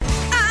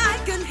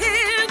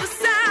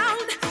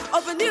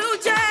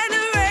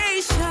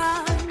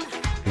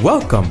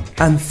Welcome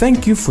and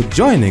thank you for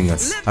joining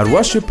us. At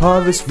Worship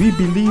Harvest, we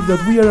believe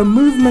that we are a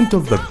movement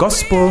of the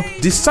gospel,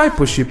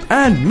 discipleship,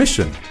 and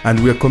mission. And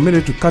we are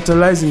committed to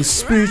catalyzing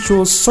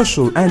spiritual,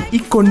 social, and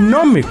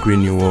economic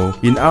renewal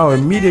in our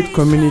immediate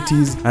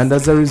communities and,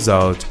 as a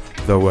result,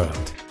 the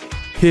world.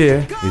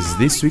 Here is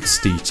this week's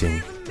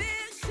teaching.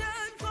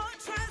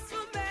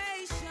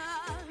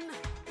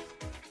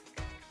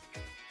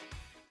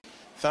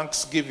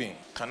 Thanksgiving.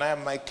 Can I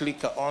have my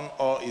clicker on,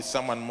 or is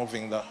someone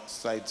moving the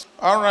slides?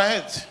 All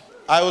right.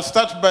 I will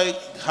start by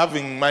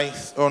having my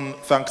own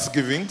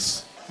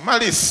Thanksgivings.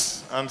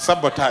 Malice and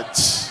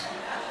sabotage.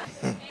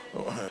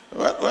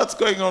 What's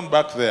going on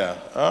back there?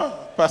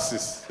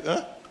 Passes.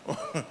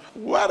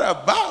 What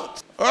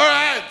about? All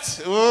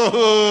right.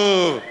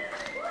 Ooh.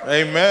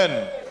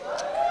 Amen.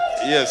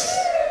 Yes.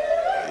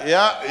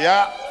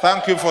 Yeah.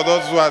 Thank you for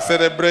those who are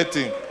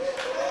celebrating.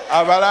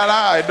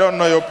 Abalala, I don't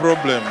know your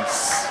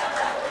problems.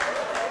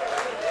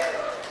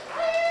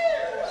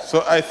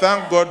 So I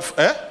thank God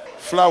for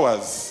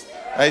flowers.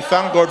 I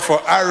thank God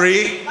for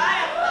Ari.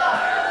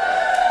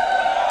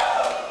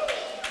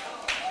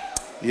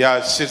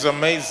 Yeah, she's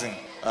amazing.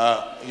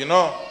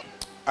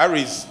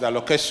 Ari is the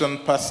location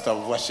pastor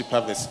of Worship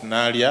Harvest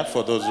Nalia,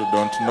 for those who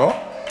don't know.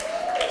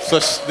 So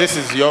this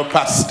is your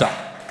pastor.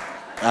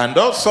 And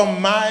also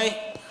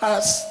my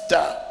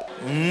pastor.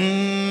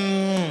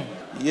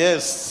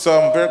 Yes, so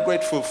I'm very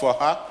grateful for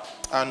her.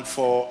 And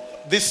for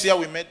this year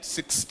we made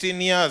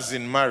 16 years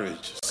in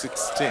marriage.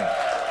 16.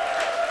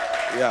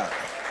 Yeah.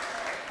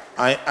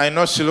 I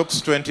know she looks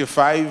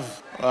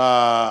 25,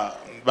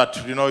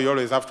 but you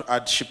always have to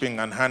add shipping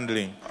and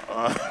handling.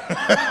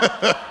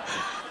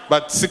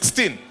 But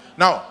 16.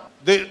 Now,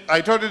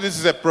 I told you this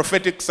is a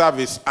prophetic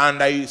service,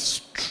 and I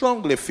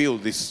strongly feel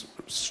this.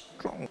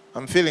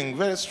 I'm feeling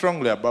very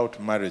strongly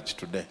about marriage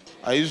today.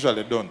 I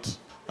usually don't.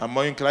 I'm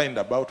more inclined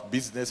about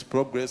business,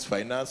 progress,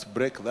 finance,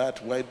 break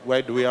that. Why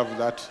do we have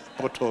that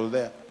pothole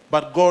there?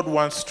 But God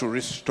wants to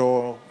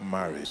restore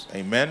marriage.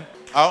 Amen.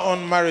 Our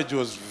own marriage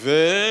was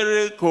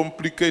very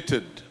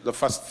complicated the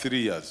first 3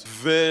 years.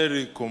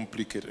 Very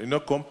complicated.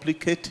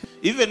 Complicated.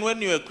 Even when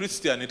you're a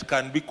Christian, it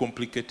can be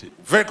complicated.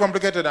 Very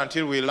complicated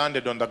until we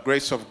landed on the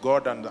grace of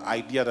God and the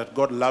idea that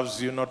God loves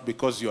you not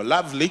because you're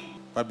lovely,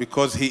 but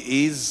because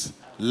He is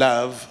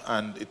love,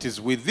 and it is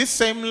with this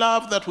same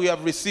love that we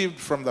have received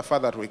from the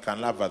Father that we can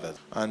love others.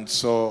 And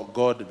so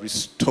God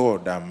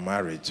restored our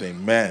marriage.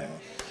 Amen.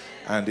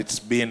 And it's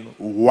been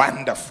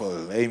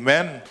wonderful.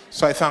 Amen.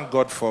 So I thank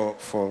God for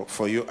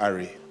you,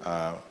 Ari.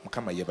 I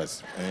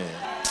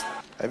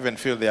even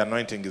feel the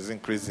anointing is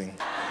increasing.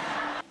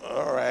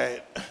 All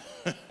right.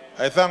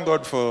 I thank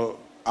God for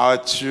our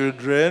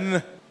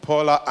children,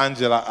 Paula,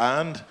 Angela,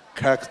 and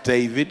Kirk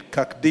David.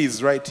 Kirk D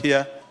is right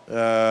here.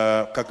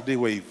 Kirk D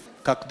wave.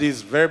 Kirk D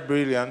is very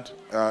brilliant.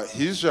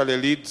 He usually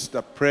leads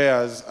the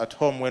prayers at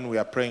home when we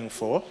are praying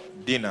for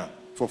dinner,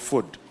 for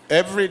food.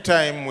 Every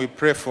time we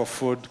pray for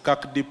food,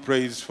 Kirk D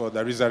prays for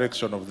the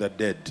resurrection of the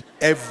dead.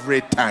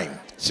 Every time.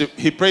 So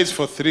he prays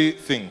for three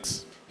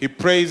things. He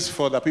prays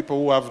for the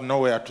people who have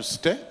nowhere to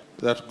stay,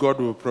 that God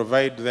will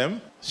provide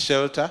them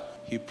shelter.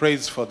 He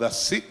prays for the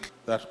sick,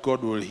 that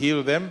God will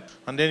heal them.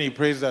 And then he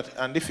prays that,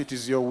 and if it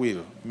is your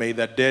will, may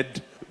the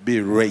dead be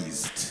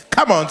raised.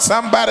 Come on,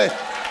 somebody.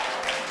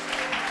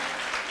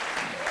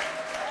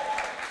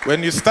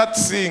 When you start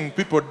seeing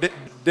people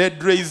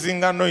dead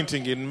raising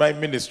anointing in my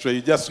ministry,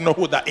 you just know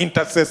who the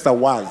intercessor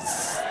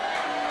was.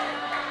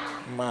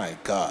 My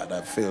God,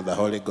 I feel the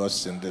Holy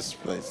Ghost in this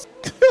place.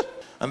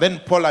 And then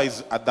Paula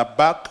is at the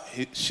back.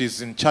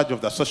 She's in charge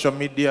of the social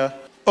media.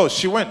 Oh,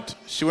 she went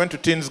to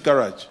Teen's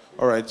Garage.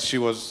 All right, she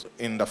was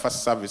in the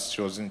first service.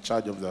 She was in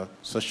charge of the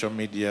social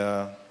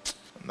media.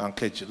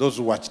 Those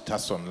who watched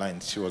us online,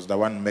 she was the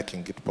one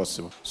making it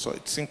possible. So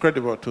it's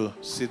incredible to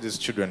see these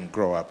children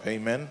grow up.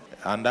 Amen.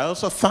 And I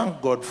also thank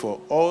God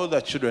for all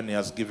the children He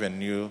has given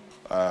you,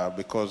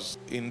 because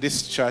in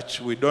this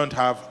church we don't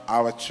have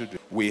our children.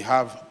 We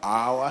have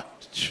our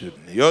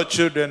children. Your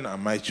children are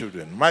my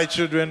children. My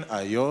children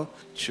are your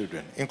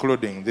children,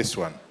 including this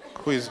one,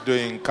 who is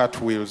doing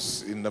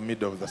cartwheels in the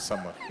middle of the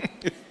summer.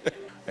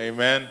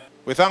 Amen.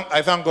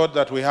 I thank God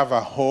that we have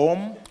a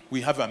home.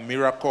 We have a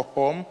miracle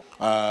home.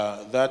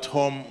 That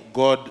home,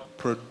 God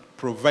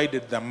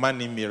provided the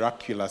money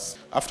miraculous.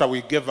 After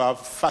we gave our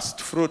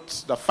first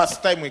fruits, the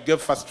first time we gave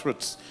first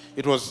fruits,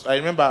 it was, I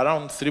remember,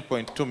 around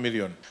 3.2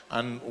 million.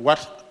 And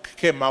what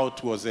came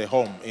out was a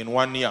home in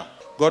 1 year.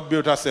 God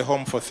built us a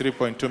home for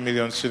 3.2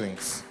 million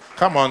shillings.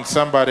 Come on,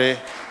 somebody.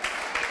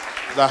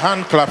 The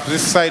hand claps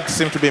this side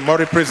seem to be more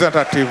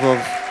representative of,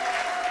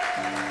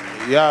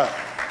 yeah.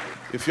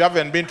 If you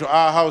haven't been to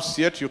our house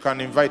yet, you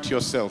can invite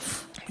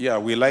yourself. Yeah,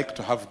 we like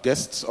to have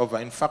guests over.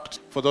 In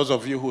fact, for those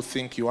of you who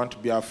think you want to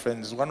be our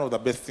friends, one of the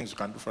best things you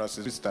can do for us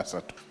is visit us.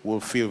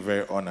 We'll feel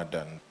very honored,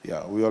 and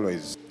yeah, we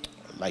always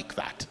like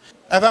that.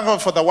 I thank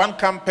God for the one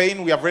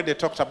campaign. We have already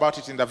talked about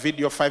it in the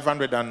video.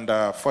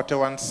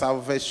 541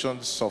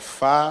 salvations so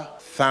far.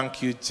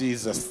 Thank you,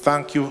 Jesus.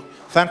 Thank you,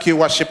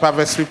 Worship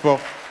Harvest people,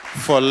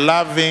 for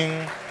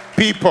loving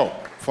people.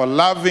 for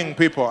loving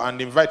people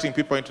and inviting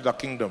people into the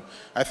kingdom.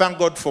 I thank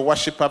God for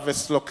Worship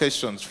Harvest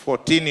locations,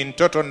 14 in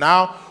total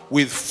now,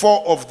 with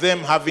 4 of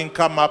them having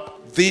come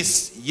up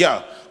this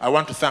year. I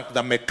want to thank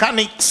the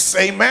mechanics.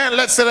 Amen.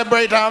 Let's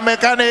celebrate our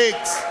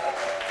mechanics.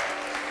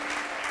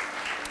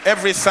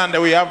 Every Sunday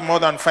we have more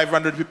than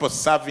 500 people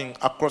serving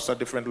across the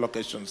different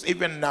locations.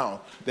 Even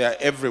now, they are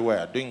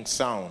everywhere doing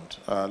sound,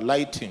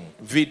 lighting,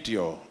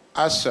 video,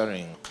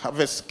 ushering,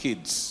 Harvest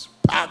Kids,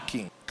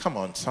 parking. Come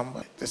on,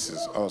 somebody. This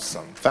is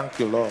awesome. Thank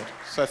you, Lord.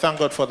 So I thank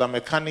God for the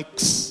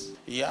mechanics.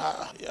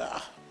 Yeah.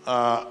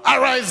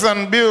 Arise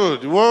and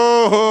build.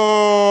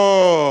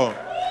 Whoa.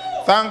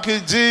 Thank you,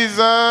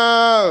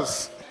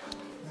 Jesus.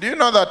 Do you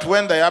know that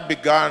when the year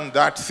began,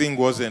 that thing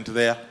wasn't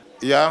there?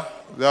 Yeah.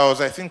 There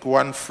was, I think,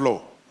 1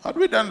 floor. Had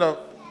we done the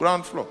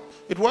ground floor?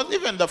 It was,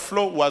 even the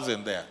floor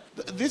wasn't there.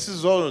 This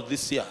is all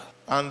this year.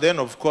 And then,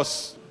 of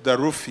course, the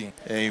roofing.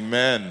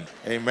 Amen.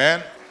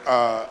 Amen.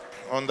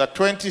 On the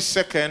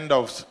 22nd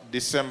of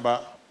December,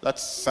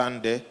 that's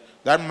Sunday,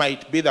 that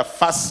might be the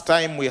first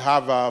time we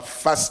have our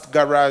first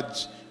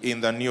garage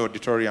in the new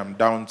auditorium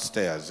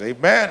downstairs.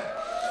 Amen.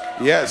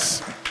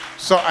 Yes.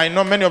 So I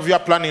know many of you are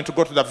planning to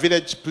go to the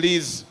village.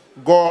 Please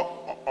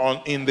go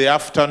on in the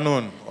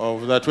afternoon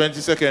of the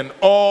 22nd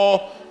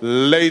or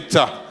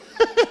later.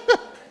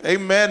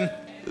 Amen.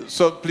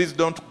 So please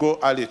don't go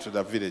early to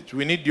the village.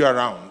 We need you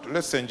around.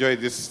 Let's enjoy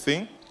this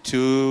thing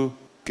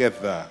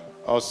together.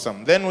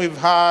 Awesome. Then we've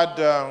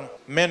had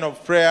men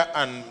of prayer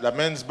and the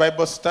men's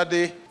Bible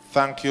study.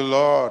 Thank you,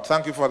 Lord.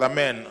 Thank you for the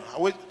men.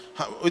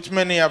 Which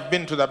many have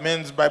been to the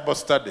men's Bible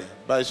study?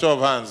 By show of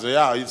hands.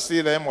 Yeah, you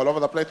see them all over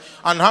the place.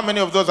 And how many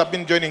of those have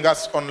been joining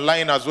us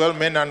online as well?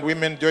 Men and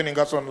women joining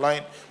us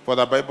online for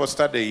the Bible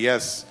study?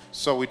 Yes.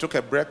 So we took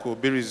a break. We'll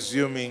be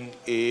resuming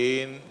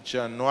in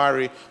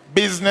January.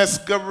 Business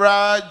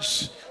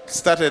Garage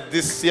started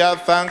this year.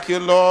 Thank you,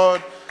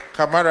 Lord.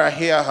 Kamara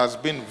here has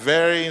been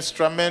very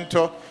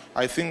instrumental.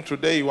 I think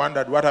today he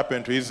wondered what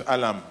happened to his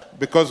alarm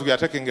because we are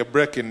taking a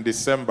break in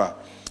December.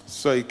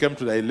 So he came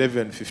to the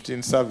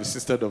 11:15 service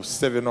instead of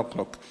 7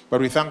 o'clock.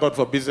 But we thank God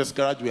for Business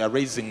Garage. We are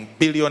raising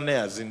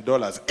billionaires in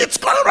dollars. It's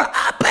going to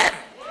happen.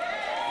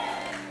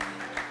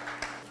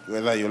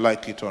 Whether you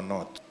like it or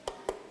not.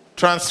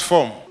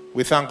 Transform.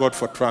 We thank God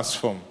for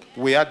Transform.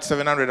 We had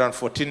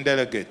 714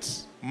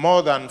 delegates.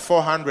 More than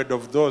 400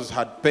 of those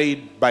had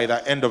paid by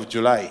the end of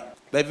July.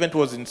 The event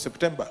was in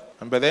September.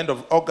 And by the end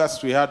of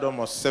August, we had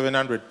almost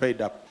 700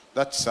 paid up.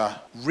 That's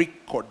a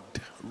record.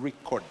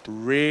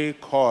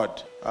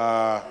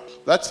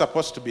 That's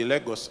supposed to be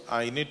Lagos.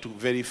 I need to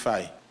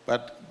verify.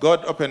 But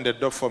God opened the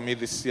door for me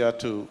this year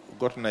to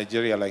go to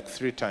Nigeria like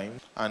 3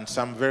 times. And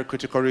some very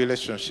critical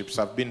relationships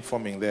have been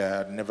forming there. I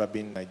had never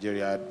been in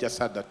Nigeria. I just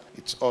heard that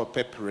it's all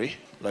peppery.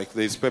 Like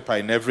there's pepper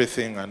in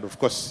everything. And of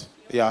course,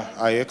 yeah,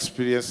 I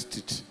experienced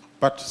it.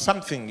 But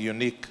something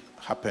unique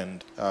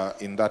happened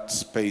in that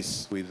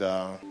space with...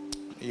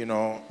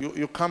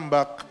 you come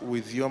back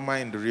with your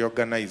mind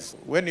reorganized.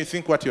 When you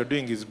think what you're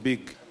doing is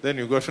big, then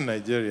you go to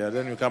Nigeria,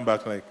 then you come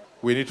back like,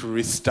 we need to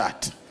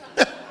restart.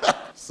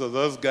 So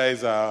those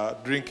guys are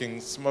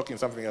smoking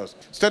something else.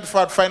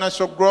 Steadfast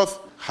Financial Growth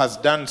has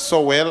done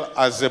so well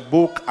as a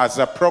book, as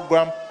a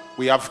program.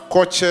 We have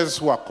coaches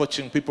who are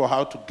coaching people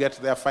how to get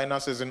their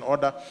finances in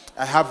order.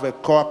 I have a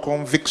core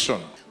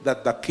conviction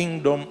that the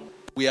kingdom,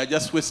 we are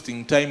just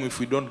wasting time if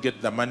we don't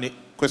get the money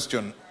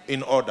question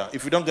in order.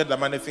 If we don't get the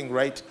money thing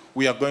right,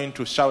 we are going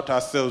to shout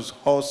ourselves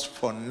hoarse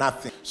for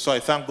nothing. So I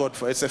thank God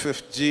for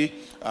SFFG.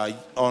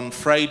 On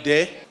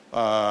Friday,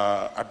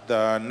 at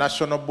the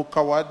National Book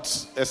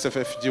Awards,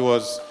 SFFG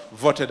was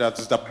voted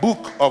as the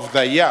book of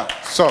the year.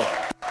 So,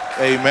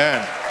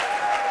 amen.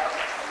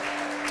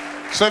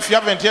 So if you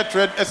haven't yet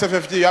read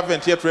SFFG, you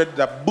haven't yet read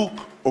the book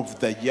of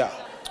the year.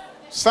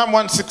 Psalm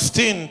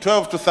 116,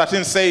 12 to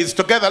 13 says,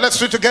 together,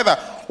 let's read together.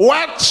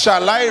 What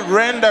shall I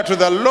render to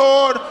the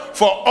Lord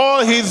for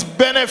all his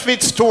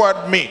benefits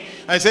toward me?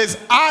 And it says,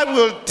 I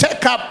will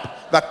take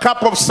up the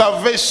cup of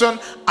salvation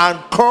and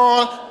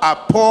call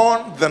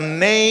upon the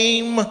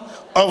name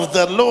of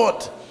the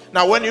Lord.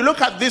 Now, when you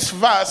look at this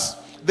verse,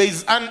 there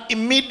is an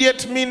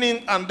immediate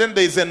meaning and then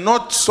there is a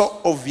not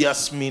so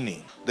obvious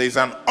meaning. There is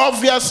an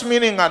obvious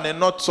meaning and a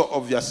not so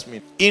obvious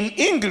meaning. In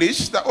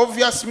English, the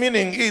obvious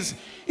meaning is,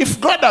 if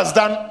God has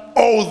done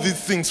all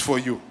these things for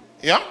you,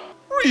 yeah,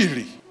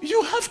 really,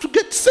 you have to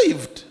get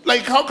saved.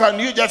 Like, how can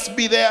you just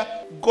be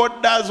there?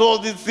 God does all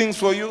these things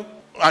for you,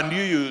 and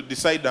you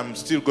decide I'm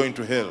still going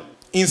to hell,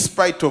 in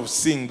spite of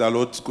seeing the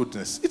Lord's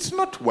goodness. It's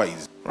not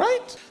wise,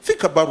 right?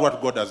 Think about what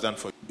God has done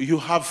for you. You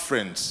have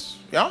friends,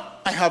 yeah?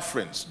 I have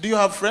friends. Do you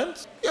have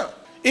friends? Yeah.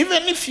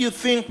 Even if you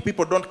think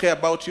people don't care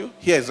about you,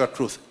 here is the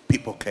truth.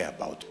 People care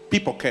about you.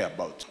 People care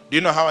about you. Do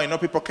you know how I know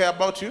people care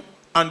about you?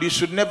 And you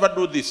should never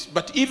do this.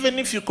 But even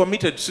if you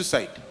committed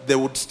suicide, there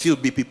would still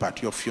be people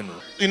at your funeral.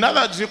 In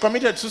other words, you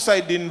committed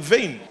suicide in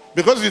vain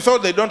because you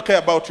thought they don't care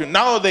about you.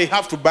 Now they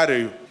have to bury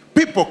you.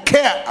 People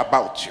care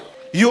about you.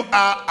 You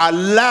are a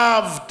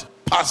loved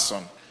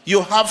person. You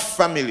have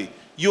family.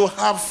 You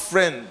have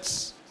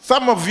friends.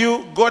 Some of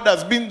you, God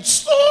has been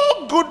so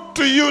so good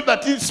to you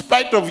that in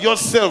spite of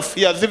yourself,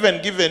 he has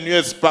even given you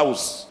a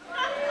spouse,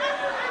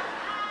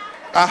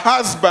 a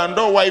husband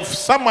or wife,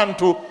 someone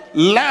to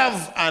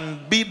love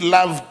and be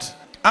loved.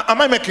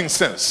 Am I making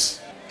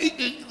sense?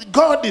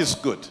 God is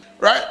good,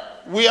 right?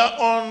 We are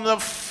on the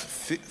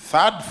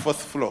third,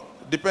 fourth floor,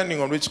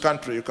 depending on which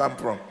country you come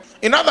from.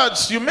 In other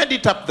words, you made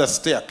it up the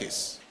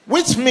staircase,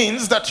 which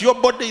means that your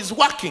body is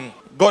working.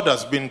 God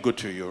has been good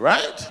to you,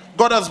 right?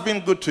 God has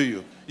been good to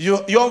you.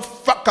 Your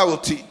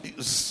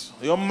faculties,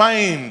 your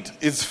mind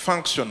is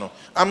functional.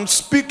 I'm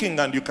speaking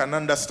and you can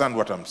understand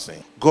what I'm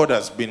saying. God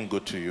has been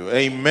good to you.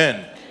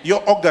 Amen.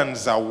 Your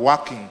organs are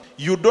working.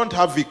 You don't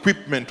have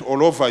equipment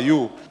all over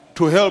you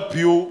to help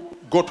you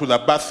go to the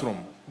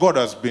bathroom. God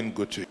has been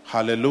good to you.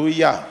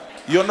 Hallelujah.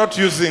 You're not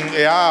using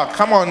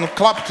come on,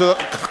 clap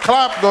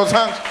those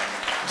hands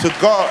to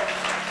God.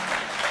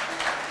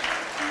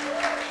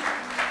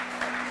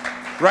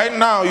 Right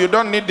now, you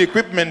don't need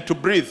equipment to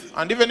breathe.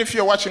 And even if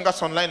you're watching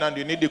us online and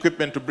you need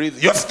equipment to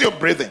breathe, you're still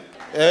breathing.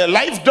 A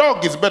live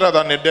dog is better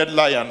than a dead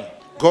lion.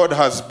 God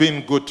has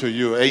been good to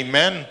you.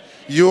 Amen.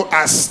 You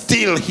are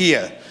still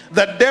here.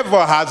 The devil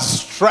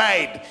has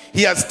tried.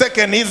 He has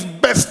taken his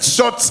best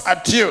shots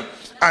at you.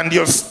 And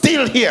you're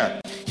still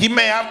here.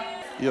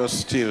 You're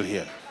still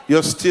here.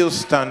 You're still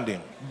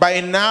standing.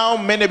 By now,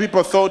 many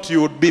people thought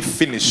you would be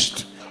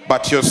finished.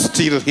 But you're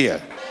still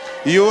here.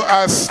 You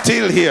are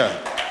still here.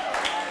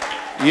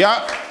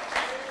 Yeah.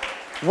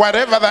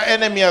 Whatever the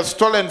enemy has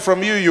stolen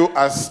from you, you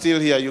are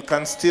still here. You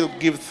can still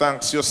give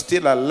thanks. You're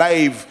still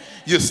alive.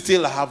 You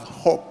still have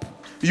hope.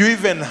 You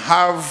even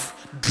have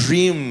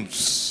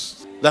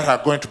dreams that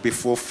are going to be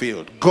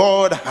fulfilled.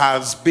 God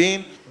has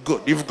been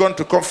good. You've gone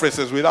to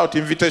conferences without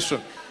invitation.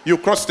 You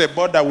crossed the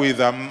border with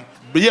a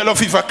yellow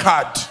fever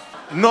card.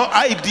 No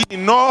ID,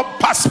 no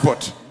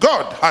passport.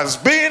 God has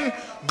been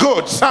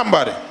good.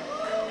 Somebody.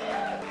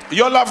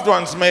 Your loved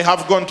ones may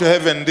have gone to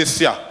heaven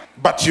this year,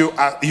 but you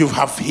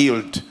have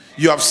healed.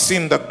 You have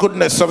seen the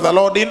goodness of the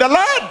Lord in the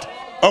land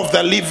of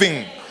the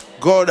living.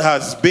 God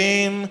has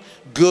been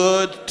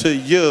good to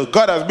you.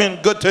 God has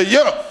been good to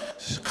you.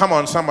 Come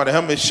on, somebody,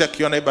 help me shake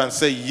your neighbor and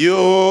say,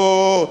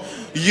 you.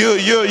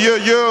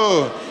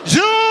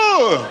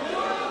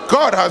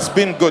 God has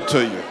been good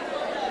to you.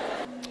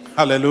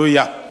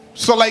 Hallelujah.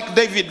 So like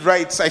David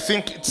writes, I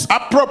think it's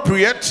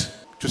appropriate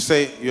to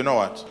say, you know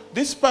what?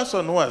 This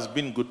person who has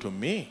been good to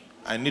me,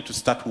 I need to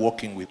start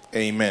walking with.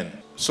 Amen.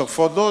 So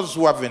for those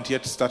who haven't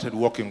yet started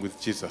walking with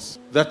Jesus,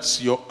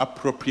 that's your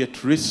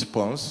appropriate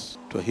response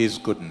to his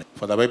goodness.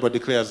 For the Bible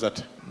declares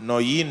that, know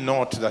ye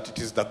not that it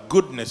is the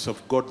goodness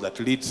of God that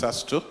leads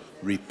us to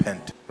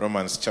repent.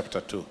 Romans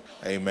chapter 2.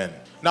 Amen.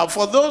 Now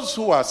for those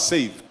who are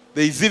saved,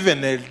 there is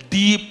even a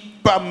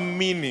deeper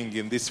meaning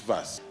in this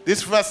verse.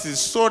 This verse is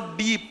so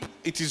deep,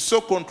 it is so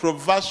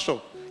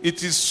controversial,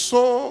 it is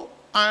so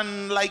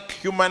unlike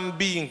human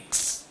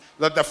beings,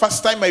 that the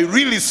first time I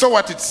really saw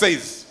what it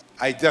says,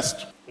 I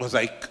just was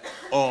like,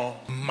 oh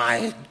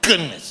my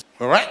goodness.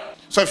 All right?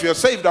 So if you're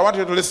saved, I want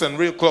you to listen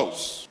real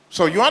close.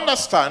 So you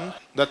understand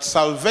that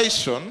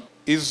salvation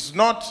is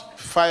not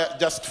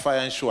just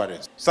fire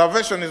insurance.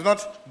 Salvation is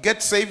not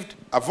get saved,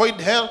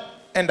 avoid hell,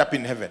 end up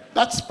in heaven.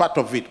 That's part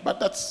of it, but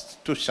that's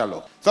too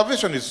shallow.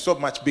 Salvation is so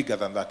much bigger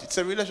than that. It's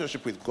a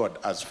relationship with God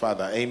as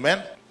Father.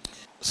 Amen?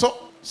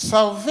 So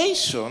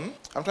salvation,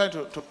 I'm trying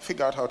to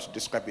figure out how to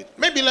describe it.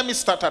 Maybe let me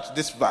start at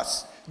this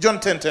verse. John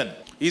 10:10.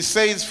 He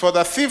says, for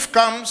the thief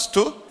comes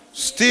to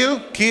steal,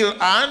 kill,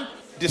 and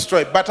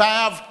destroy. But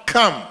I have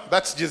come,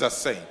 that's Jesus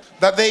saying,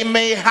 that they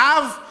may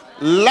have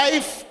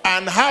life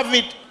and have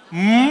it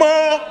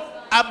more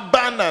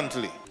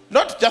abundantly.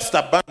 Not just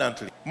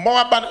abundantly,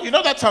 more abundantly. You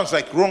know, that sounds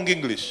like wrong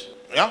English.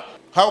 Yeah?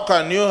 How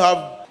can you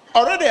have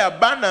already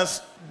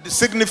abundance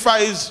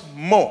signifies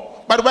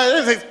more. But when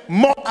it says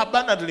more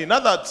abundantly, in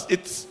other words,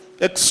 it's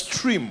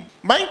extreme.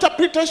 My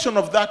interpretation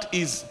of that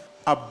is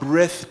a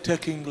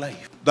breathtaking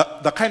life.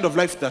 The kind of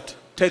life that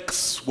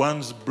takes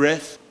one's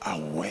breath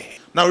away.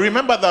 Now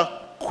remember the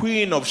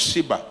Queen of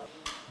Sheba,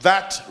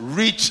 that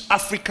rich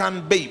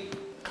African babe.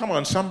 Come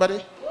on, somebody.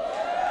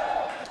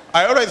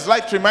 I always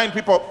like to remind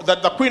people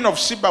that the Queen of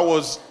Sheba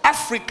was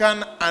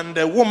African and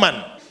a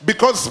woman,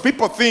 because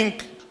people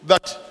think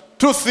that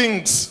two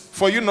things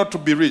for you not to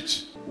be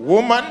rich: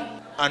 woman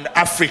and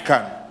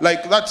African.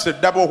 Like that's a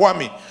double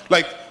whammy.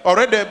 Like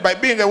already by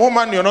being a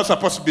woman, you're not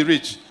supposed to be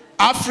rich.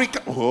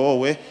 African,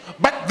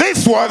 but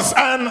this was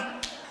an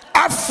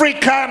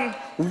African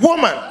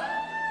woman,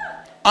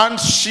 and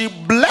she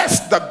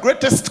blessed the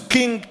greatest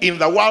king in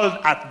the world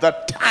at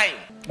that time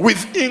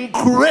with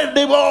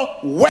incredible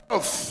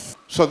wealth.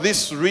 So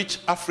this rich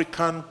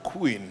African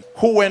queen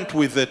who went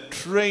with a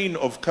train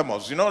of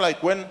camels, you know,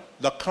 like when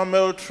the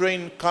camel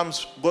train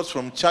goes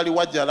from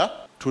Chaliwajala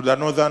to the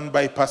northern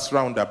bypass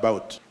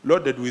roundabout,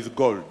 loaded with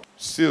gold,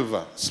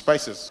 silver,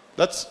 spices.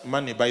 That's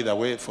money, by the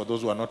way, for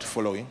those who are not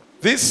following.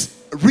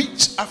 This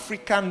rich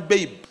African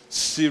babe,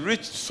 she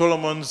reached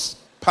Solomon's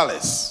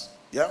palace.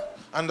 Yeah?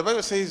 And the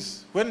Bible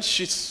says, when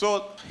she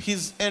saw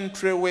his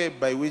entryway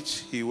by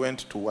which he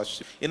went to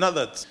worship. In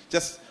other words,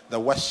 just the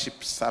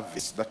worship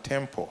service, the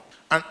temple.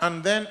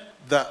 And then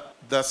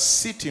the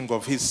seating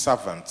of his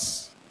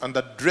servants and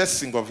the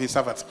dressing of his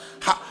servants.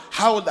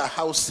 How the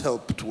house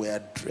helped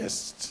were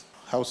dressed.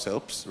 House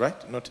helps,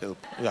 right? Not help.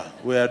 Yeah,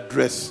 were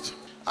dressed.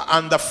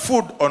 And the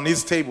food on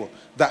his table.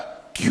 The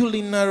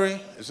culinary,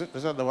 is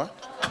that the word?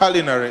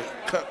 Culinary.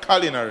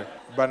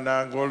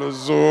 Banangolo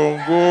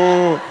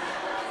zongo.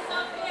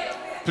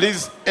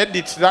 Please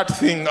edit that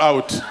thing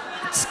out.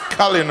 It's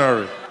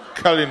culinary.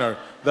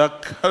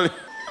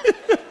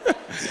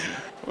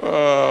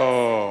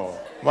 Oh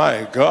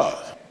my God.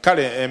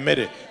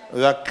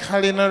 The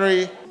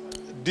culinary,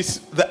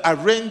 the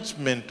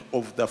arrangement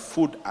of the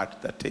food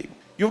at the table.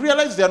 You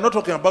realize they are not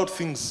talking about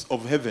things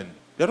of heaven.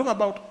 They are talking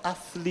about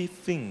earthly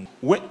things.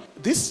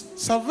 This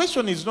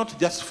salvation is not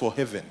just for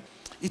heaven.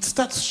 It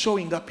starts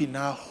showing up in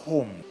our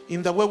home,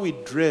 in the way we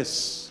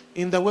dress,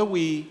 in the way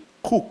we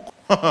cook.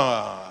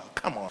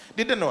 Come on.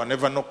 Didn't know I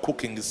never know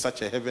cooking is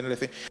such a heavenly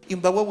thing.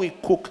 In the way we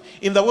cook,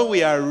 in the way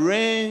we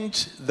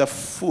arrange the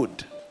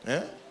food.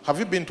 Have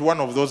you been to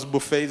one of those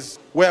buffets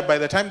where by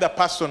the time the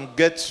person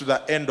gets to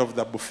the end of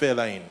the buffet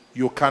line,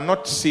 you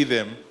cannot see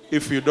them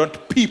if you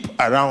don't peep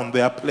around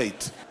their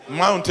plate?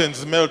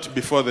 Mountains melt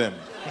before them.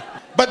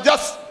 But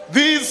just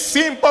these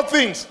simple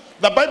things.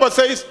 The Bible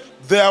says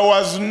there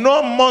was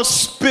no more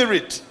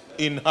spirit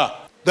in her.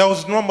 There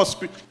was no more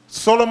spirit.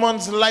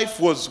 Solomon's life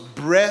was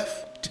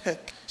breathtaking.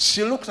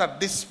 She looked at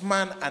this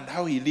man and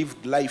how he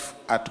lived life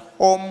at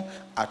home,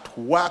 at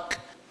work,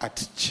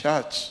 at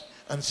church.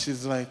 And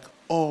she's like,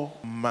 oh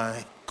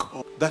my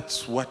God.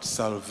 That's what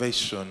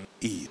salvation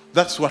is.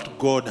 That's what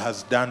God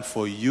has done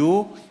for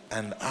you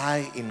and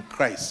I in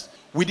Christ.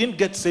 We didn't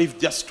get saved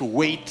just to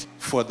wait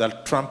for the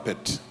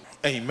trumpet.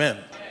 Amen.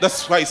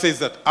 That's why it says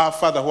that our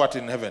Father who art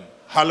in heaven,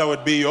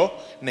 hallowed be your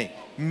name.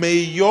 May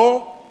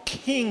your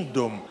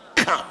kingdom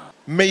come.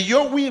 May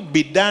your will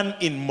be done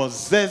in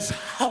Moses'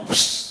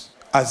 house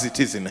as it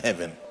is in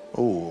heaven.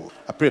 Oh,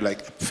 I feel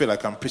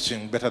like I'm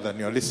preaching better than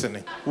you're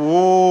listening.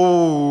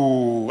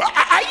 Oh,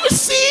 are you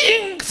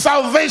seeing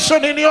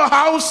salvation in your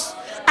house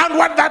and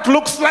what that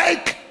looks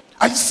like?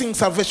 Are you seeing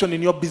salvation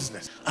in your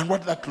business and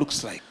what that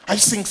looks like? Are you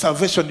seeing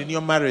salvation in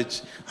your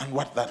marriage and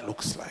what that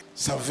looks like?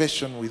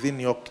 Salvation within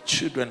your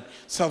children,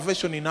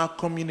 salvation in our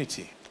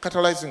community,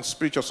 catalyzing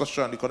spiritual,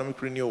 social, and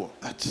economic renewal.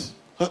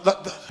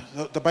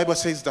 The Bible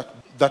says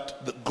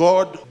that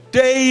God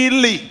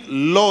daily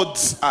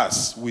loads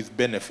us with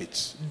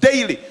benefits.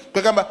 Daily.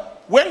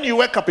 When you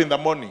wake up in the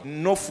morning,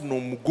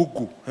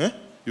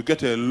 you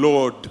get a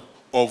load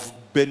of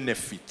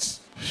benefits.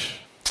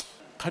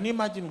 Can you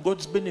imagine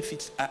God's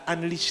benefits are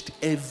unleashed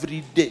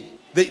every day?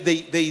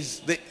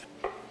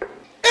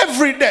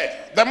 Every day.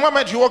 The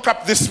moment you woke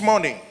up this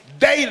morning,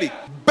 daily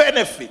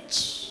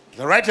benefits.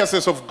 The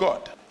righteousness of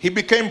God. He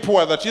became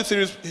poor that you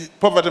through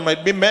poverty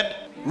might be made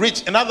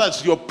rich. In other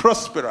words, you're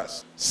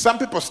prosperous. Some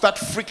people start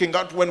freaking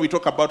out when we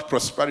talk about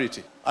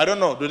prosperity. I don't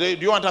know. Do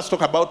you want us to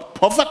talk about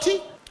poverty?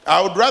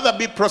 I would rather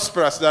be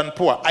prosperous than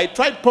poor. I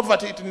tried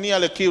poverty, it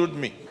nearly killed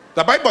me.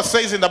 The Bible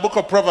says in the book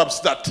of Proverbs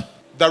that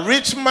the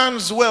rich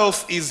man's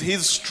wealth is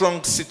his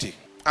strong city,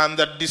 and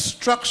the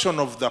destruction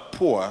of the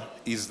poor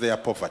is their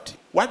poverty.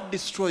 What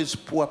destroys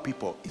poor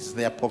people is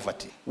their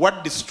poverty.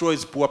 What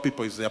destroys poor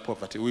people is their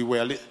poverty. We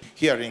were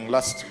hearing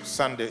last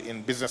Sunday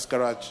in Business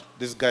Garage,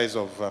 these guys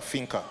of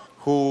Finca,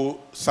 who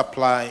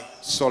supply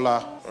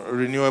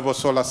renewable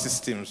solar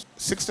systems.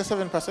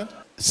 67%?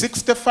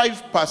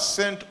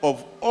 65%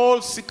 of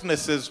all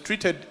sicknesses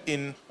treated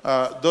in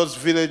those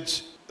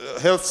village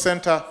health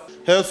center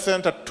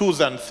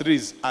 2s and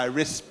 3s are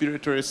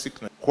respiratory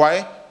sickness.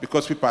 Why?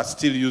 Because people are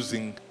still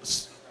using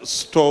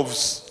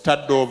stoves,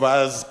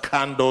 tadovas,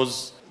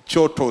 candles,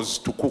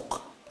 chotos to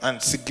cook, and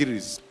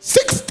sigiris.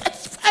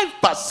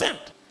 65%.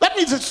 That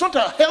means it's not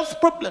a health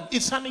problem,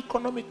 it's an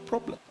economic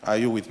problem. Are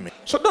you with me?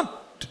 So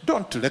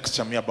don't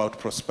lecture me about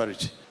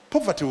prosperity.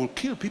 Poverty will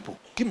kill people.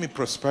 Give me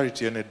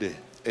prosperity any day.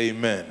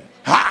 Amen.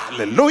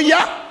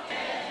 Hallelujah.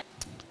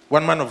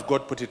 One man of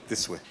God put it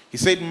this way. He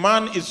said,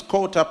 man is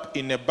caught up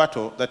in a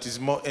battle that is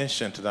more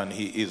ancient than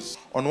he is.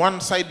 On one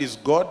side is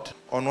God,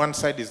 on one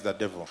side is the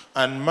devil.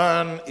 And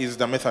man is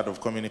the method of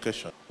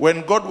communication.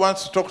 When God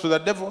wants to talk to the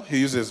devil, he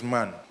uses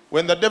man.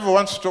 When the devil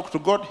wants to talk to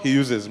God, he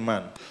uses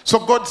man. So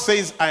God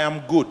says, I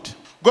am good.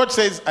 God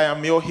says, I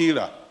am your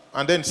healer.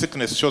 And then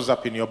sickness shows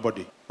up in your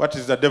body. What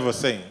is the devil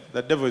saying?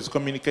 The devil is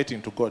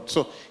communicating to God.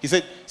 So he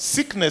said,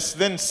 sickness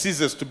then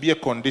ceases to be a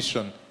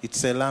condition.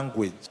 It's a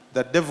language.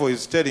 The devil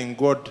is telling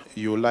God,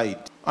 you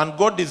lied. And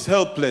God is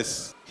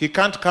helpless. He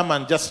can't come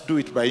and just do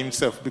it by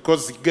himself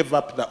because he gave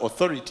up the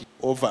authority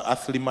over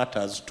earthly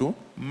matters to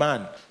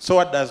man. So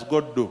what does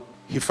God do?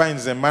 He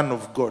finds a man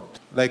of God,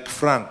 like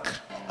Frank,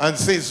 and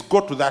says, go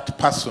to that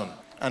person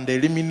and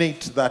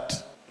eliminate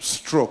that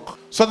stroke.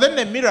 So then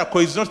a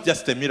miracle is not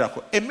just a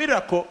miracle. A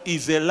miracle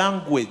is a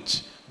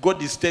language.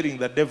 God is telling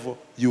the devil,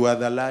 you are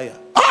the liar.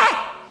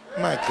 Ah!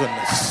 My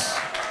goodness.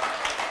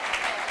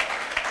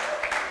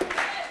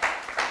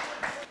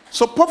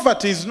 So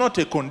poverty is not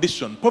a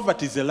condition.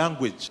 Poverty is a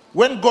language.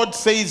 When God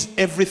says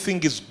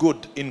everything is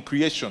good in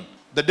creation,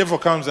 The devil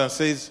comes and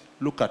says,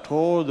 look at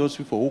all those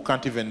people who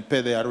can't even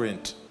pay their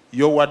rent.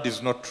 Your word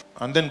is not true.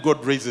 And then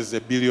God raises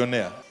a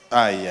billionaire.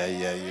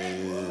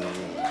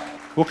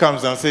 Who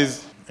comes and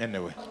says,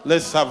 anyway,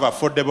 let's have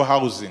affordable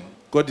housing.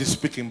 God is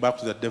speaking back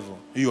to the devil.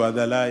 You are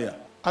the liar.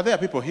 Are there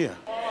people here?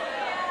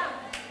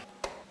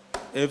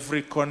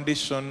 Every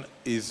condition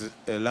is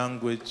a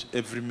language.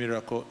 Every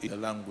miracle is a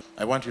language.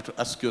 I want you to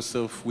ask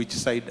yourself, which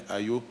side are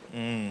you?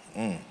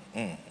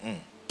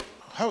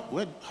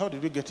 How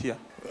did we get here?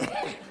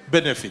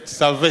 Benefit,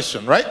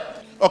 salvation, right?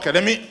 Okay,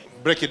 let me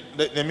break it.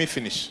 Let me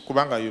finish.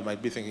 Kubanga, you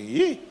might be thinking,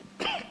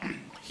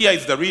 here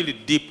is the really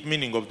deep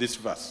meaning of this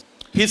verse.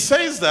 He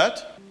says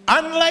that,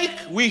 unlike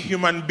we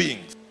human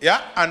beings,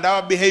 and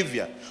our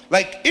behavior,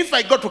 like if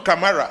I go to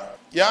Kamara,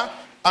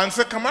 and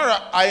say,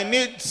 Kamara, I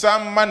need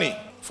some money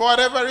for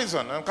whatever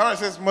reason. And Kamara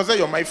says, Mose,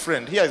 you're my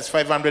friend. Here is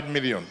 500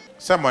 million.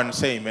 Someone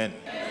say amen.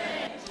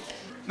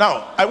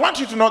 Now, I want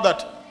you to know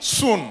that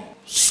soon,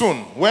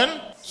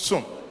 when?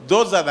 Soon.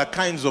 Those are the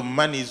kinds of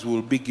monies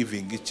we'll be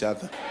giving each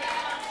other.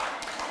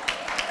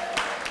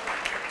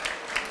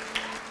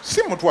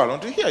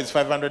 Here is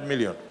 500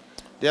 million.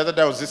 The other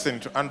day I was listening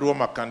to Andrew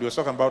Womack and he was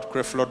talking about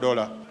Creflo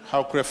Dollar.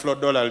 How Creflo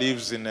Dollar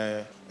lives in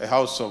a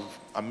house of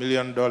 $1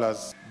 million.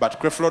 But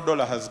Creflo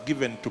Dollar has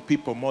given to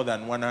people more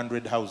than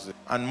 100 houses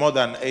and more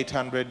than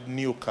 800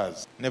 new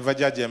cars. Never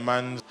judge a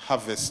man's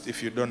harvest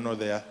if you don't know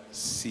their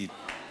seed.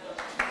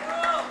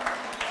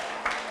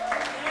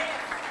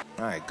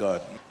 My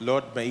God.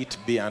 Lord, may it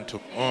be unto.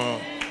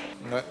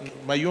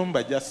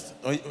 Mayumba just.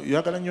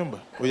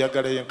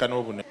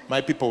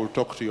 My people will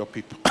talk to your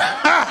people.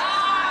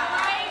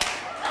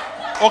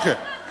 Okay.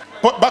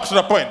 Back to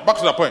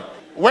the point.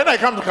 When I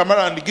come to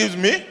Kamara and he gives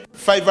me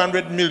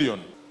 500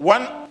 million,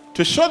 one,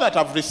 to show that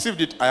I've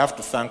received it, I have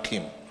to thank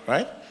him,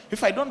 right?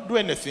 If I don't do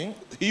anything,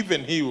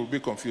 even he will be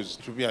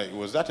confused.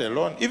 Was that a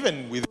loan?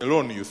 Even with a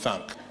loan, you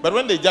thank. But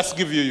when they just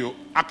give you, you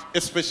act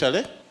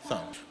especially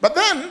thank. But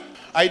then,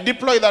 I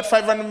deploy that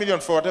 500 million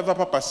for whatever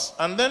purpose.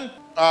 And then,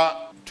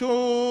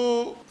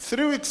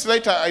 3 weeks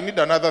later, I need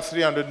another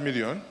 300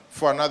 million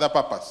for another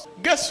purpose.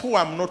 Guess who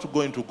I'm not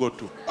going to go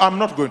to? I'm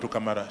not going to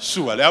Kamara.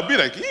 Surely. I'll be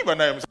like,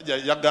 even I am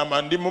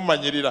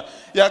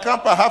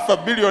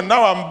 $500 million,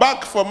 now I'm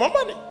back for more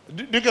money.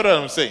 Do you get what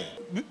I'm saying?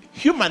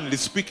 Humanly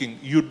speaking,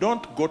 you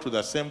don't go to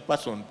the same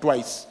person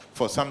twice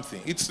for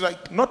something. It's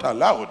like not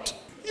allowed.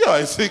 Yeah,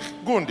 I say,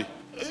 Gundi,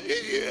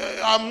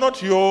 I'm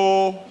not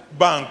your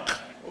bank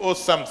or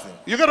something.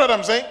 You get what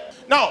I'm saying?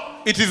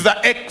 Now, it is the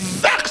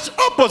exact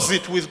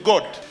opposite with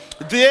God.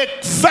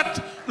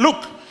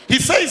 Look, he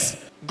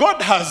says,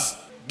 God has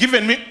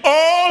given me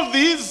all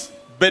these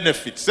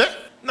benefits.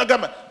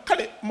 Nagama,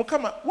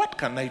 Mukama, what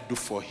can I do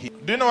for him?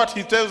 Do you know what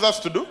he tells us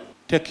to do?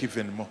 Take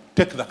even more.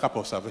 Take the cup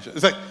of salvation.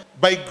 It's like,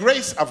 by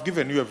grace I've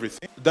given you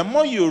everything. The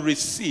more you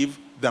receive,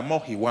 the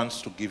more he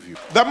wants to give you.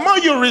 The more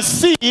you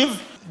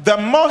receive, the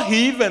more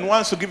he even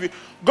wants to give you.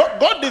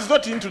 God is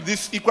not into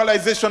this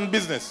equalization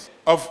business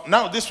of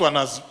now this one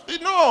has.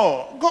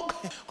 No,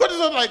 God is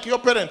not like your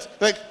parents.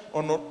 Like,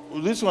 oh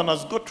no, this one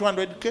has got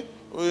 200K.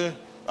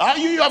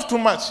 You have too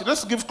much.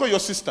 Let's give your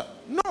sister.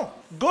 No,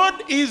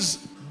 God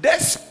is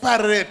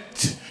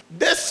desperate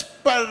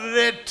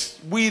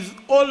with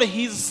all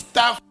his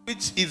stuff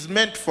which is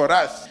meant for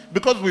us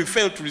because we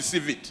fail to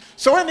receive it.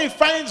 So when he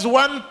finds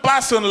one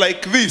person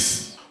like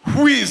this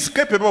who is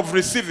capable of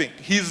receiving,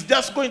 he's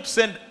just going to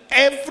send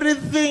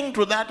everything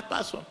to that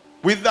person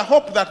with the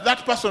hope that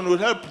that person will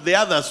help the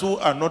others who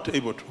are not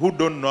able to, who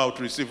don't know how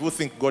to receive, who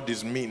think God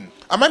is mean.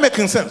 Am I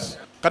making sense?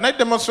 Can I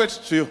demonstrate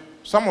to you?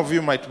 Some of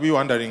you might be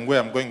wondering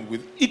where I'm going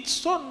with. It's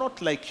so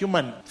not like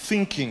human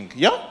thinking,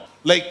 yeah?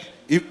 Like,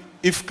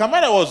 if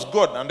Kamara was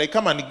God and they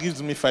come and he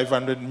gives me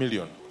 500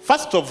 million,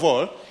 first of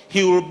all,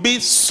 he will be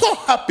so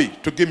happy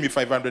to give me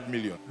 500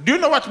 million. Do you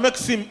know what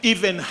makes him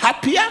even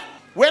happier?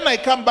 When I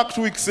come back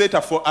 2 weeks later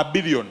for $1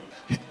 billion,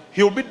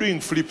 he'll be doing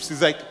flips.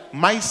 He's like,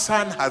 my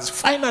son has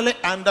finally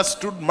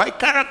understood my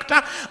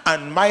character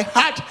and my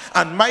heart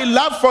and my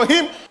love for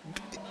him.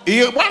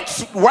 He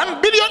wants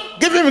 1 billion,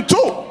 give him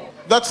 2.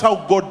 That's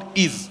how God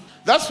is.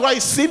 That's why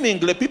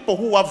seemingly people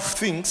who have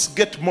things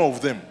get more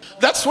of them.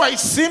 That's why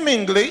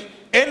seemingly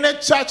any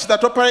church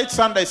that operates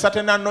under a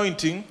certain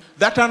anointing,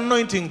 that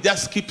anointing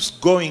just keeps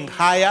going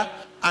higher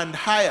and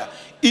higher.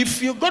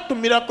 If you go to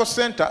Miracle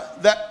Center,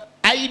 the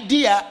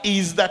idea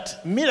is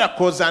that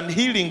miracles and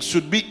healing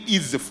should be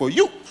easy for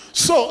you.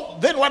 So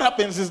then what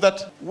happens is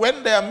that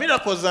when there are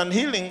miracles and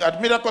healing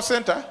at Miracle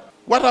Center,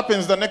 what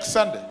happens the next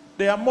Sunday?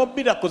 There are more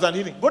miracles and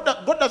healing.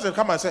 God doesn't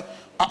come and say,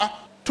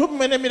 too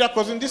many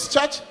miracles in this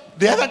church,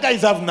 the other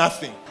guys have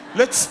nothing.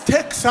 Let's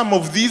take some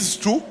of these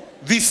to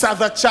this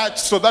other church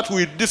so that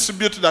we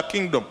distribute the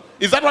kingdom.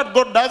 Is that what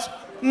God does?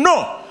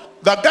 No.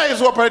 The guys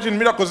who operate in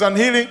miracles and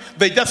healing,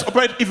 they just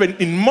operate even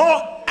in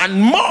more and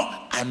more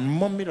and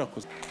more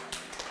miracles.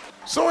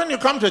 So when you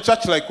come to a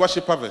church like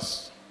Worship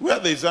Harvest, where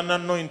there is an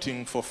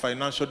anointing for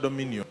financial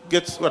dominion,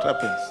 guess what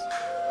happens?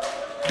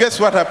 Guess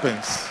what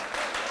happens?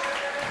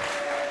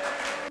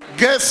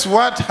 Guess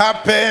what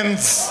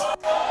happens?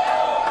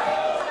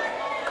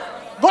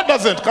 God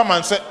doesn't come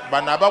and say,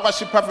 Banaba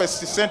worship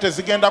harvest center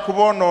zigenda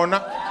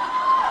kubonona.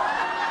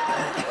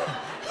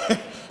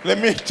 Let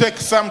me take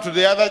some to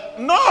the other.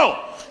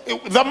 No.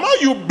 The more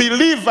you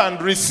believe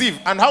and receive,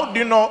 and how do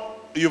you know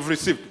you've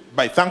received?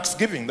 By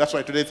thanksgiving. That's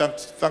why today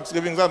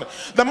Thanksgiving Sunday.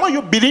 The more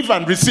you believe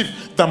and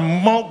receive, the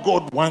more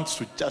God wants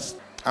to just.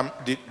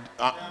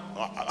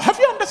 Have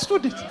you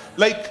understood it?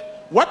 Like,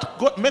 what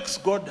God makes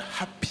God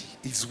happy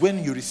is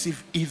when you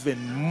receive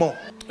even more.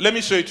 Let me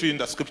show it to you in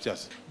the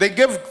scriptures. They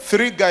gave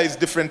 3 guys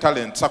different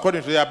talents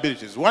according to their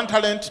abilities. 1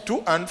 talent,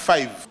 2, and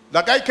 5.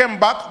 The guy came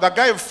back. The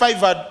guy of 5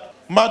 had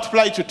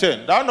multiplied to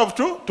 10. The one of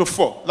 2 to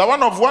 4. The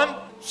one of 1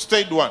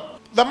 stayed 1.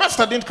 The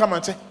master didn't come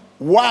and say,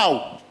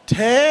 wow,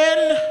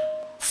 10,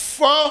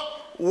 4,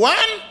 1?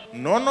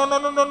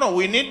 No.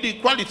 We need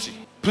equality.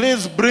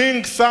 Please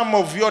bring some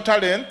of your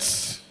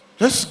talents.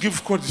 Let's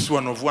give God this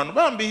one of 1.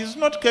 Bambi, he's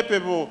not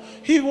capable.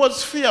 He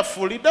was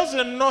fearful. He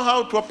doesn't know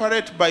how to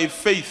operate by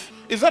faith.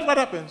 Is that what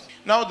happens?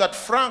 Now that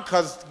Frank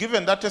has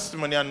given that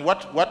testimony and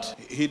what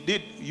he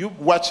did, you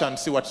watch and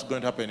see what's going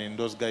to happen in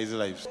those guys'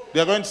 lives.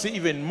 They're going to see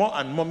even more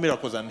and more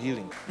miracles and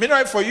healing.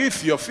 Meanwhile, for you,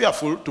 if you're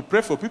fearful to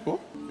pray for people,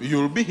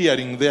 you'll be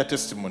hearing their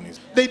testimonies.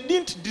 They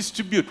didn't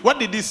distribute. What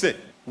did he say?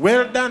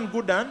 Well done,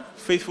 good and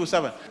faithful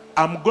servant.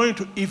 I'm going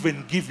to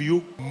even give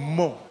you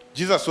more.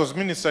 Jesus was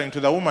ministering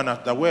to the woman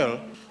at the well,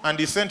 and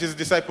he sent his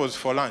disciples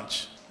for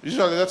lunch.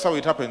 Usually that's how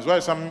it happens.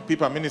 While some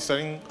people are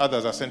ministering,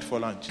 others are sent for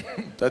lunch.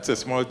 That's a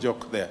small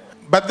joke there.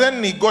 But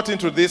then he got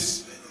into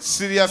this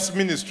serious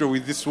ministry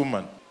with this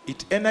woman.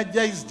 It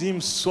energized him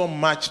so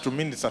much to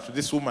minister to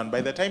this woman.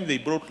 By the time they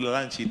brought the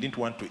lunch, he didn't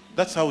want to eat.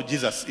 That's how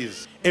Jesus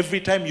is. Every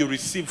time you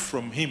receive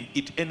from him,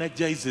 it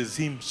energizes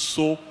him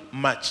so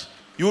much.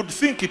 You would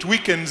think it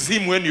weakens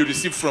him when you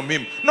receive from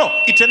him.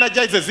 No, it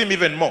energizes him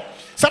even more.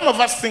 Some of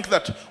us think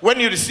that when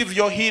you receive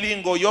your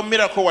healing or your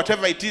miracle,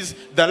 whatever it is,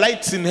 the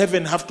lights in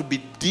heaven have to be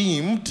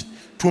dimmed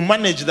to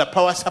manage the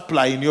power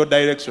supply in your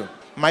direction.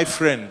 My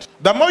friend,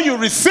 the more you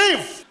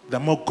receive, the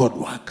more God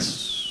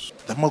works.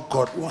 The more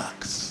God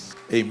works.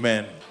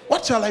 Amen.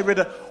 What shall I read?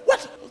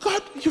 What?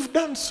 God, you've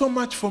done so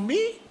much for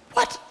me.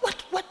 What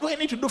do I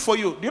need to do for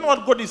you? Do you know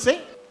what God is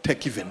saying?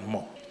 Take even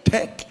more.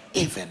 Take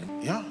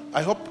even. Yeah.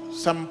 I hope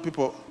some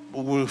people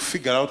will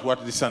figure out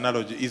what this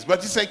analogy is.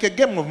 But it's like a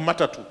game of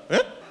matatu.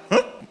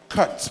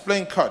 Cards,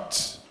 playing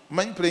cards.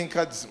 Mind playing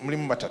cards,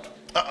 matatu.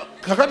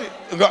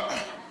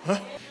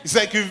 It's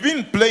like you've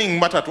been playing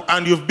matatu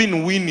and you've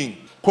been winning.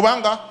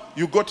 Kubanga,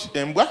 you got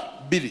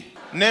embwa Billy.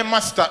 Ne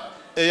master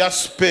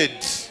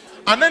spade.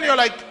 And then you're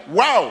like,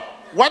 wow,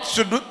 what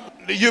should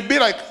you be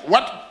like?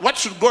 What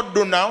should God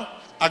do now?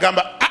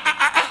 Agamba,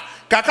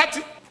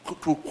 kakati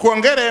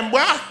kuongere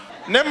embwa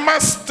ne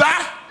master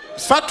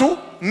satu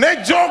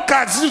ne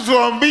joker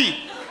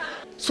zombi.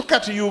 So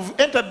Kati, you've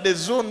entered the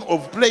zone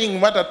of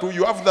playing matatu.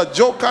 You have the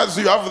jokers,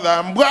 you have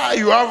the mbwa,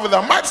 you have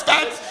the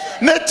masters.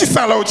 Ne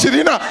chisala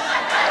uchirina.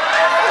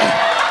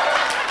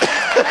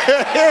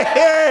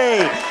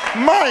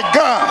 My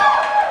God.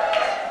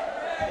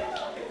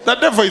 The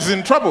devil is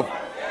in trouble.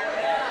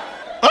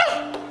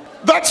 Huh?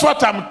 That's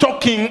what I'm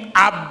talking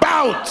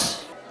about.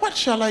 What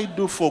shall I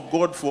do for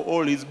God for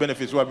all his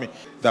benefits? What I mean,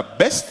 the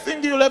best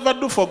thing you'll ever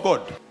do for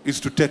God is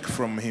to take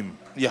from him.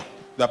 Yeah.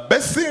 The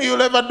best thing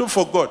you'll ever do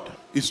for God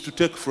is to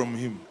take from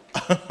him.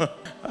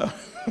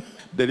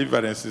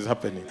 Deliverance is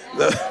happening.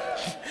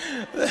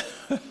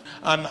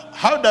 And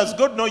how does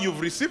God know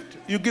you've received?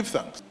 You give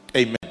thanks.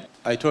 Amen.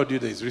 I told you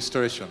there is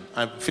restoration.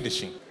 I'm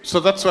finishing. So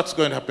that's what's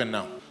going to happen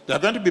now. There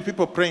are going to be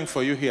people praying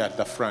for you here at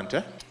the front.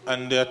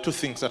 And there are 2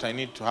 things that I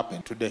need to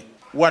happen today.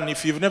 1,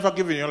 if you've never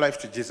given your life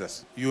to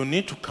Jesus, you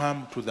need to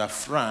come to the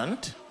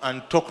front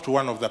and talk to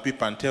one of the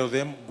people and tell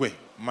them, Gwe,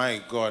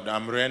 my God,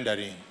 I'm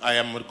rendering. I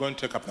am going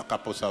to take up the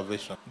cup of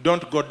salvation.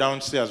 Don't go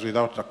downstairs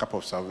without the cup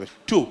of salvation.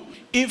 2,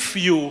 if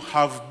you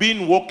have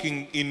been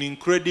walking in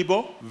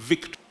incredible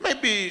victory,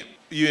 maybe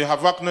you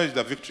have acknowledged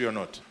the victory or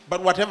not.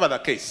 But whatever the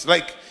case,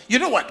 like, you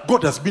know what?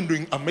 God has been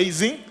doing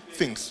amazing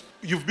things.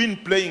 You've been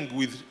playing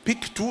with pick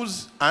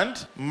 2s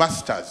and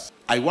masters.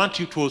 I want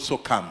you to also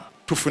come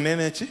to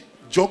Funenechi.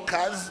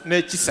 Jokers,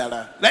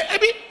 nechisala. Like,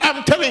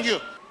 I'm telling you,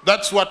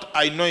 that's what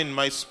I know in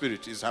my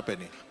spirit is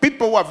happening.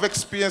 People who have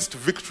experienced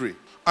victory,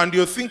 and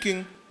you're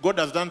thinking, God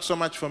has done so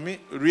much for me.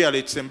 Really,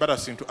 it's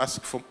embarrassing to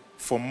ask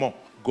for more.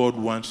 God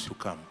wants to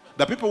come.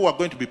 The people who are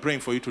going to be praying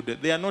for you today,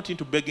 they are not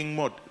into begging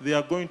mode. They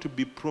are going to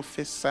be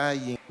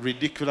prophesying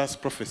ridiculous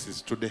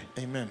prophecies today.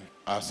 Amen.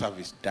 Our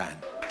service done.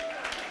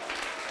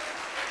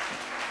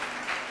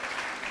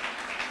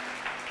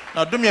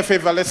 Now do me a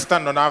favor, let's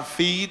stand on our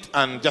feet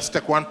and just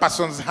take one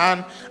person's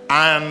hand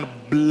and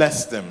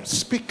bless them.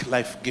 Speak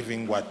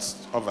life-giving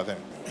words over them.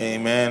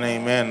 Amen,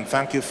 amen.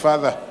 Thank you,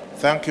 Father.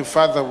 Thank you,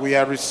 Father. We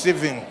are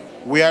receiving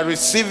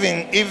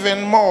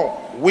even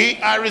more. We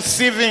are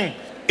receiving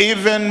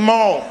even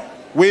more.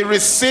 We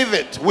receive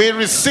it. We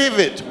receive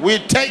it. We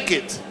take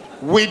it.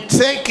 We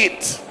take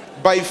it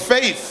by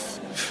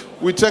faith.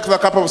 We take the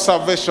cup of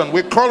salvation.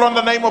 We call on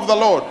the name of the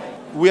Lord.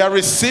 We are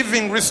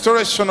receiving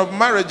restoration of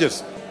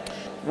marriages.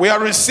 We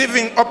are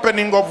receiving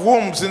opening of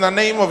wombs in the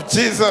name of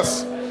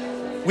Jesus.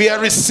 We are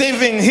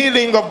receiving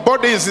healing of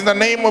bodies in the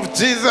name of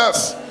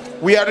Jesus.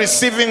 We are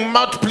receiving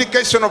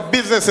multiplication of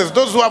businesses.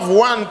 Those who have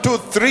 1, 2,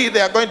 3,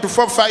 they are going to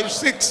 4, 5,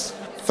 6.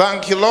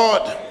 Thank you,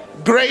 Lord.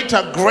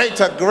 Greater,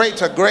 greater,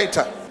 greater,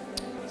 greater.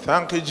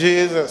 Thank you,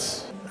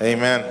 Jesus.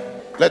 Amen.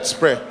 Let's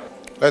pray.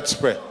 Let's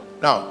pray.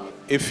 Now,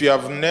 if you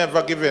have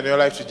never given your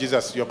life to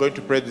Jesus, you're going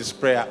to pray this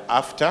prayer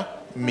after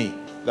me.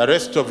 The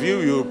rest of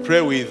you, you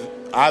pray with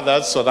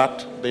others so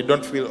that they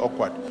don't feel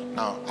awkward.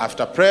 Now,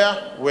 after prayer,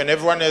 when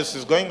everyone else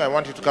is going, I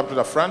want you to come to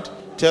the front.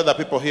 Tell the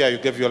people here you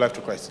gave your life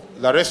to Christ.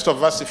 The rest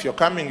of us, if you're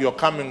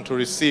coming to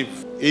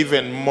receive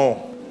even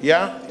more.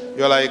 Yeah?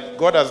 You're like,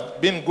 God has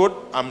been good,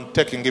 I'm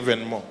taking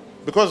even more.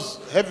 Because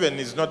heaven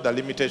is not the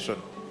limitation.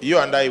 You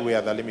and I, we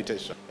are the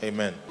limitation.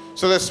 Amen.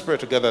 So let's pray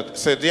together.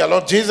 Say, dear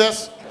Lord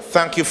Jesus,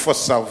 thank you for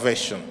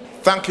salvation.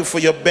 Thank you for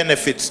your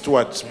benefits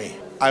towards me.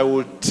 I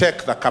will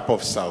take the cup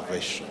of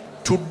salvation.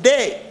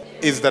 Today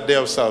is the day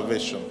of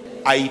salvation.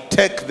 I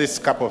take this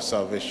cup of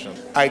salvation.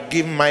 I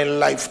give my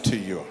life to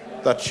you,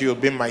 that you'll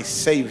be my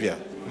savior,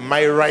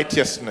 my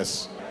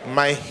righteousness,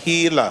 my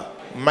healer,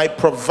 my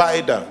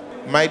provider,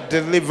 my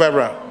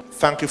deliverer.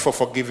 Thank you for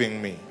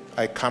forgiving me.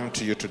 I come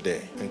to you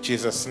today. In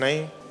Jesus'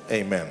 name,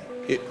 amen.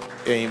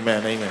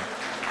 Amen, amen.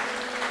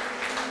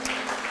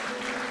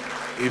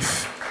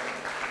 If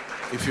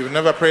you've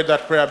never prayed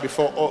that prayer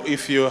before, or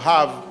if you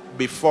have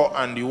before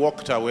and you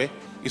walked away,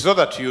 it's not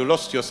that you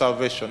lost your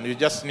salvation. You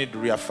just need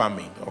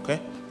reaffirming, okay?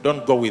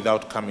 Don't go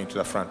without coming to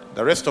the front.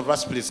 The rest of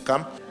us, please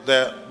come.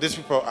 These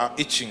people are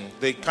itching.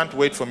 They can't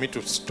wait for me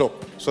to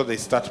stop. So they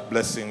start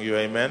blessing you.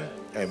 Amen.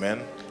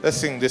 Amen. Let's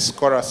sing this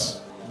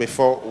chorus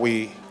before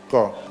we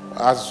go.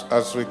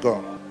 As we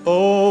go.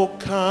 Oh,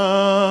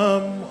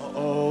 come,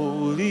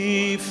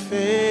 holy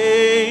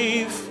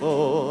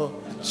faithful,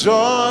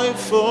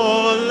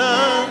 joyful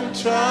and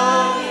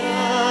triumphant.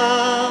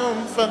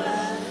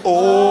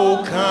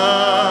 Oh,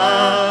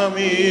 come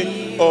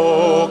ye,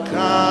 oh,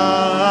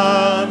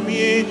 come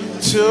ye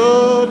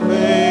to Bethlehem.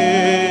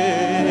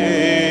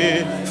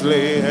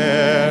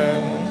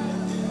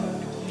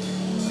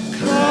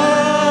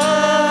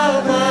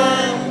 Come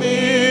and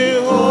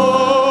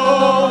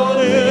behold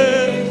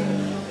him,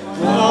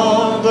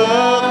 from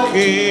the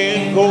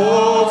King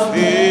of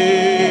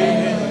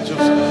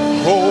angels.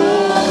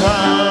 Oh,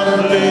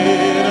 come,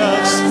 let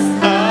us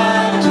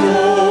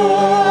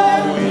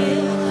adore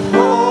him.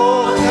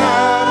 Oh,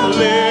 come,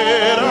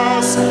 let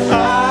us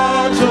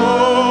adore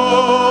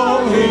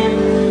him.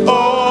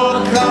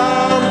 Oh,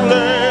 come,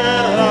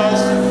 let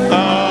us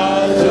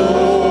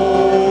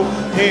adore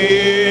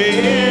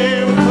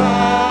him.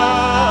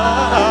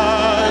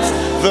 Christ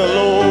the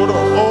Lord.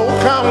 Oh,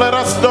 come, let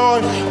us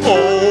adore him.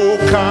 Oh,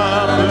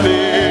 come,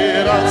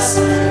 let us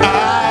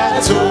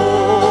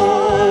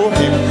adore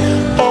him.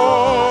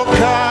 Oh,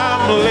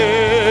 come,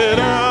 let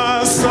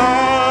us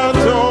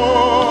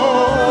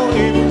adore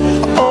him.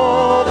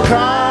 Oh,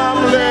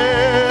 come,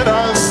 let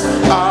us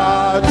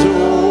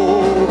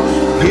adore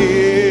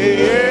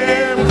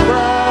him.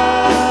 Christ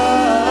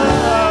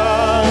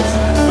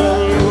the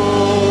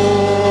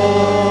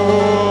Lord.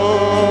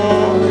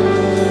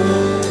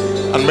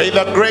 And may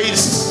the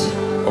grace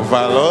of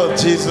our Lord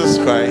Jesus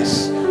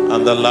Christ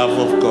and the love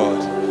of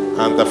God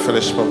and the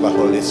fellowship of the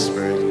Holy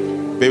Spirit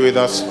be with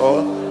us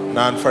all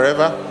now and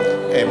forever.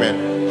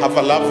 Amen. Have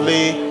a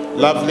lovely,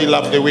 lovely,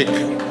 lovely week.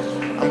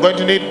 I'm going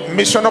to need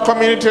missional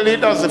community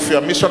leaders. If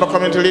you're a missional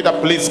community leader,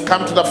 please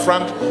come to the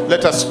front.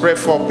 Let us pray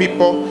for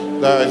people.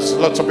 There's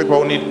lots of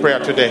people who need prayer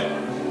today.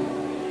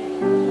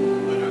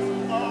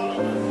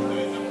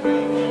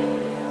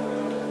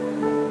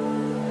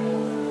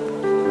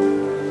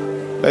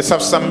 Let's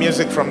have some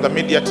music from the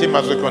media team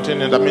as we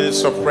continue the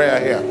minutes of prayer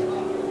here.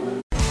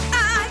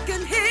 I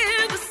can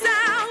hear the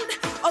sound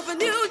of a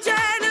new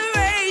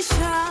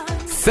generation.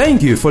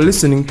 Thank you for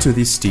listening to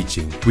this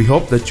teaching. We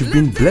hope that you've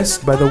been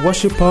blessed by the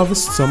Worship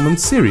Harvest Sermon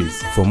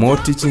Series. For more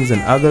teachings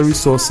and other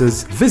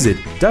resources, visit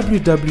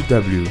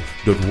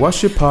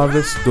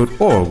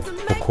www.worshipharvest.org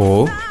or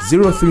call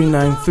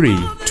 0393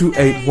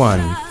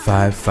 281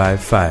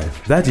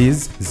 555. That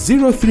is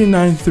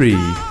 0393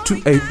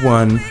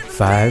 281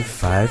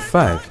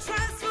 555.